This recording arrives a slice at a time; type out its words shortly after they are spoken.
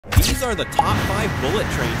These are the top 5 bullet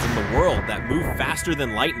trains in the world that move faster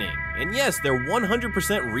than lightning. And yes, they're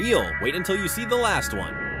 100% real. Wait until you see the last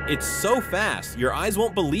one. It's so fast, your eyes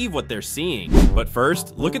won't believe what they're seeing. But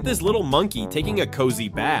first, look at this little monkey taking a cozy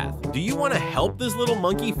bath. Do you want to help this little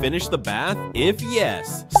monkey finish the bath? If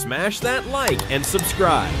yes, smash that like and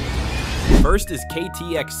subscribe. First is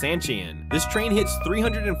KTX Sancheon. This train hits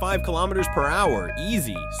 305 kilometers per hour,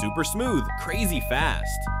 easy, super smooth, crazy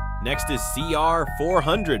fast. Next is CR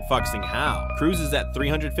 400 Fuxing Hao. Cruises at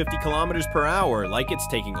 350 kilometers per hour like it's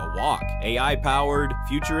taking a walk. AI powered,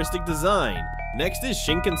 futuristic design. Next is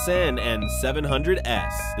Shinkansen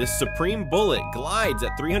N700S. This supreme bullet glides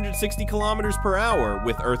at 360 kilometers per hour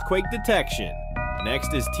with earthquake detection.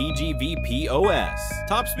 Next is TGV POS.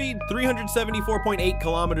 Top speed 374.8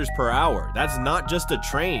 kilometers per hour. That's not just a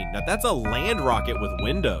train, now that's a land rocket with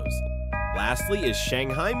windows. Lastly is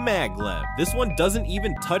Shanghai Maglev. This one doesn't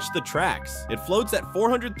even touch the tracks. It floats at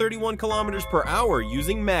 431 kilometers per hour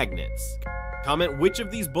using magnets. Comment which of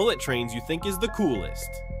these bullet trains you think is the coolest.